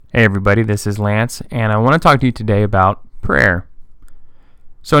Hey everybody, this is Lance, and I want to talk to you today about prayer.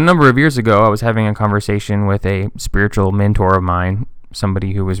 So a number of years ago, I was having a conversation with a spiritual mentor of mine,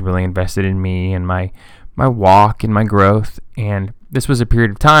 somebody who was really invested in me and my walk and my growth, and this was a period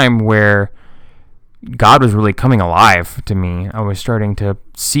of time where God was really coming alive to me. I was starting to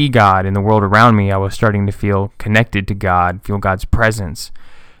see God in the world around me. I was starting to feel connected to God, feel God's presence.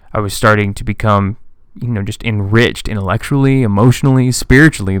 I was starting to become just enriched intellectually, emotionally,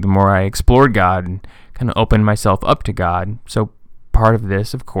 spiritually, the more I explored God and kind of opened myself up to God. So part of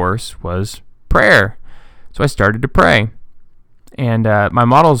this, of course, was prayer. So I started to pray. And my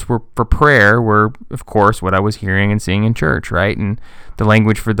models for prayer were, of course, what I was hearing and seeing in church, right? And the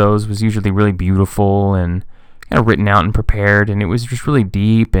language for those was usually really beautiful and kind of written out and prepared. And it was just really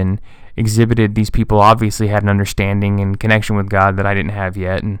deep and exhibited these people obviously had an understanding and connection with God that I didn't have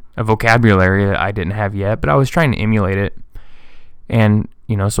yet, and a vocabulary that I didn't have yet, but I was trying to emulate it. And,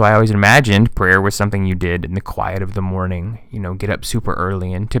 so I always imagined prayer was something you did in the quiet of the morning, get up super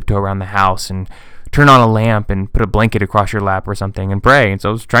early and tiptoe around the house and turn on a lamp and put a blanket across your lap or something and pray. And so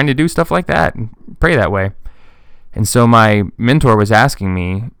I was trying to do stuff like that and pray that way. And so my mentor was asking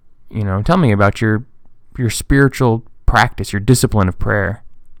me, tell me about your spiritual practice, your discipline of prayer.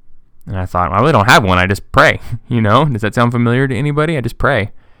 And I thought, I really don't have one. I just pray, Does that sound familiar to anybody? I just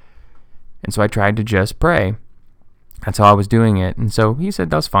pray. And so I tried to just pray. That's how I was doing it. And so he said,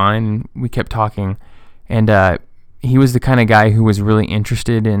 that's fine. And we kept talking. And he was the kind of guy who was really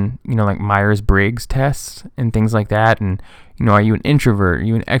interested in, like Myers-Briggs tests and things like that. And, are you an introvert? Are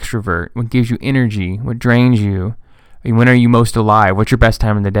you an extrovert? What gives you energy? What drains you? When are you most alive? What's your best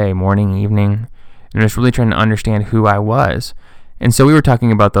time of the day? Morning, evening? And I was really trying to understand who I was. And so we were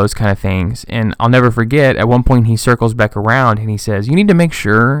talking about those kind of things. And I'll never forget, at one point he circles back around and he says, you need to make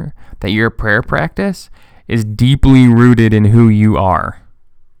sure that your prayer practice is deeply rooted in who you are,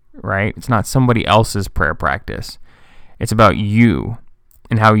 right? It's not somebody else's prayer practice. It's about you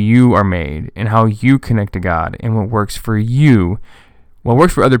and how you are made and how you connect to God and what works for you. What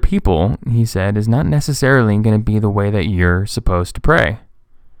works for other people, he said, is not necessarily going to be the way that you're supposed to pray.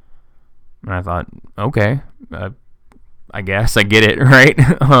 And I thought, okay, I guess I get it, right?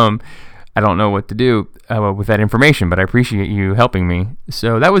 I don't know what to do with that information, but I appreciate you helping me.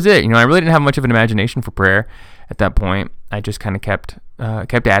 So that was it. I really didn't have much of an imagination for prayer at that point. I just kind of kept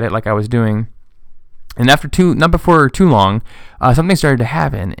at it like I was doing. And not before too long, something started to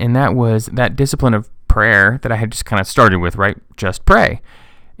happen, and that was that discipline of prayer that I had just kind of started with, right? Just pray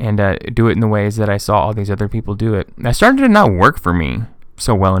and do it in the ways that I saw all these other people do it. That started to not work for me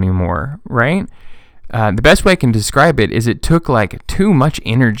so well anymore, right? The best way I can describe it is it took like too much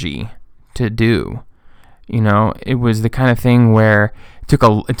energy to do. It was the kind of thing where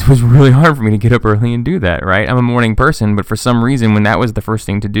it was really hard for me to get up early and do that, right? I'm a morning person, but for some reason, when that was the first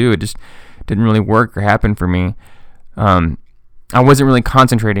thing to do, it just didn't really work or happen for me. I wasn't really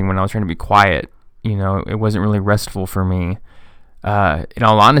concentrating when I was trying to be quiet. It wasn't really restful for me. In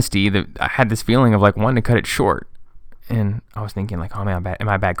all honesty, I had this feeling of like wanting to cut it short. And I was thinking like, oh man, am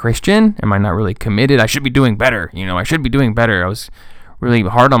I a bad Christian? Am I not really committed? I should be doing better. I should be doing better. I was really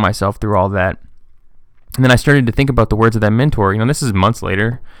hard on myself through all that. And then I started to think about the words of that mentor. This is months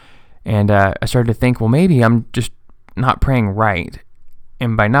later. And I started to think, well, maybe I'm just not praying right.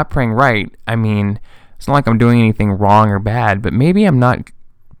 And by not praying right, I mean, it's not like I'm doing anything wrong or bad, but maybe I'm not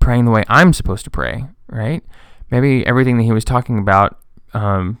praying the way I'm supposed to pray, right? Maybe everything that he was talking about,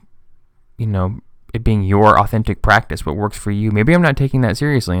 it being your authentic practice, what works for you. Maybe I'm not taking that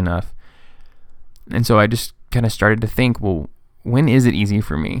seriously enough. And so I just kind of started to think, well, when is it easy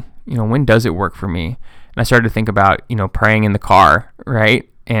for me? When does it work for me? And I started to think about, praying in the car, right?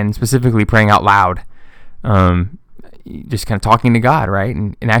 And specifically praying out loud, just kind of talking to God, right?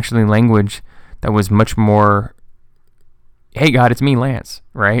 And actually language that was much more, hey God, it's me, Lance,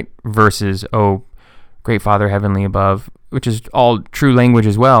 right? Versus, oh, great Father, heavenly above, which is all true language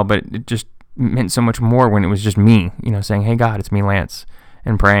as well, but it just meant so much more when it was just me, saying, hey God, it's me, Lance,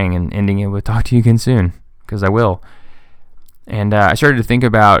 and praying and ending it with talk to you again soon, because I will. And I started to think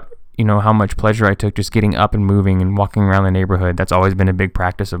about, how much pleasure I took just getting up and moving and walking around the neighborhood. That's always been a big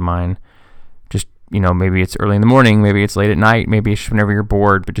practice of mine. Just, maybe it's early in the morning, maybe it's late at night, maybe it's whenever you're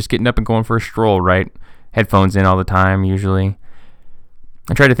bored, but just getting up and going for a stroll, right? Headphones in all the time, usually.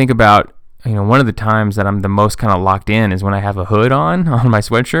 I try to think about, one of the times that I'm the most kind of locked in is when I have a hood on my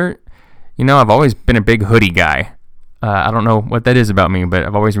sweatshirt. I've always been a big hoodie guy. I don't know what that is about me, but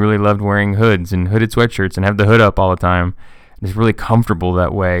I've always really loved wearing hoods and hooded sweatshirts and have the hood up all the time. It's really comfortable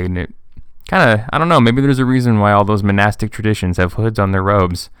that way, and it kind of, I don't know, maybe there's a reason why all those monastic traditions have hoods on their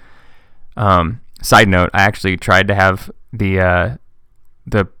robes. Side note, I actually tried to have the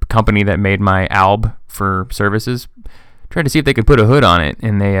company that made my alb for services tried to see if they could put a hood on it,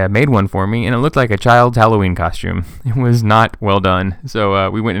 and they made one for me, and it looked like a child's Halloween costume. It was not well done, so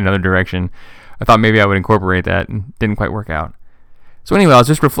we went in another direction. I thought maybe I would incorporate that, and didn't quite work out. So anyway, I was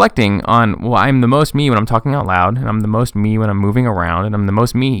just reflecting on, well, I'm the most me when I'm talking out loud, and I'm the most me when I'm moving around, and I'm the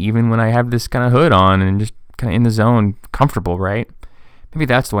most me even when I have this kind of hood on and just kind of in the zone, comfortable, right? Maybe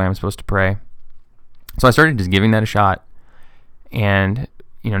that's the way I'm supposed to pray. So I started just giving that a shot. And,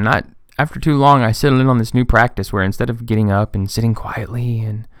 not after too long, I settled in on this new practice where instead of getting up and sitting quietly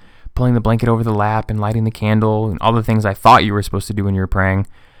and pulling the blanket over the lap and lighting the candle and all the things I thought you were supposed to do when you were praying,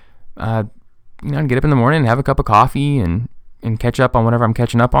 I'd get up in the morning and have a cup of coffee and catch up on whatever I'm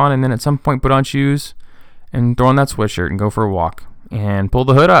catching up on, and then at some point put on shoes and throw on that sweatshirt and go for a walk and pull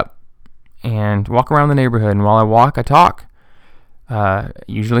the hood up and walk around the neighborhood. And while I walk, I talk,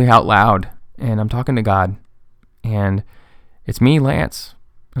 usually out loud, and I'm talking to God. And it's me, Lance,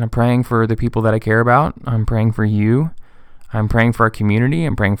 and I'm praying for the people that I care about. I'm praying for you. I'm praying for our community.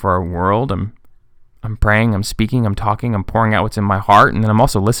 I'm praying for our world. I'm praying, I'm speaking, I'm talking, I'm pouring out what's in my heart, and then I'm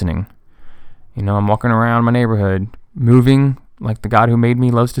also listening. I'm walking around my neighborhood, moving like the God who made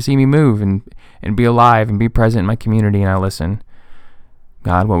me loves to see me move and be alive and be present in my community, and I listen.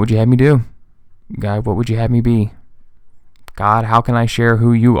 God, what would you have me do? God, what would you have me be? God, how can I share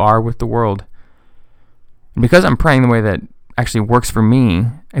who you are with the world? And because I'm praying the way that actually works for me,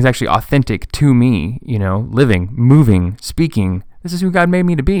 is actually authentic to me, living, moving, speaking, this is who God made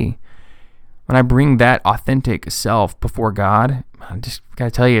me to be. When I bring that authentic self before God, I just got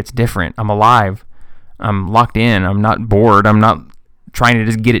to tell you, it's different. I'm alive. I'm locked in. I'm not bored. I'm not trying to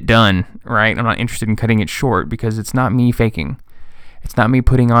just get it done, right? I'm not interested in cutting it short because it's not me faking. It's not me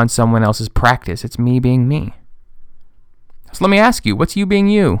putting on someone else's practice. It's me being me. So let me ask you, what's you being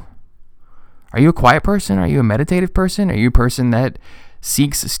you? Are you a quiet person? Are you a meditative person? Are you a person that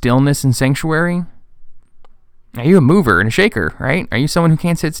seeks stillness and sanctuary? Are you a mover and a shaker, right? Are you someone who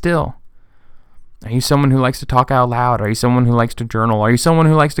can't sit still? Are you someone who likes to talk out loud? Are you someone who likes to journal? Are you someone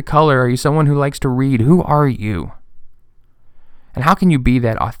who likes to color? Are you someone who likes to read? Who are you? And how can you be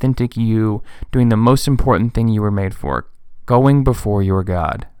that authentic you doing the most important thing you were made for, going before your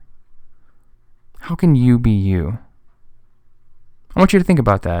God? How can you be you? I want you to think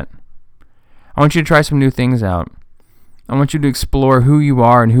about that. I want you to try some new things out. I want you to explore who you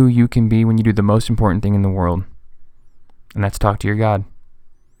are and who you can be when you do the most important thing in the world. And that's talk to your God.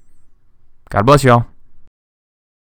 God bless y'all.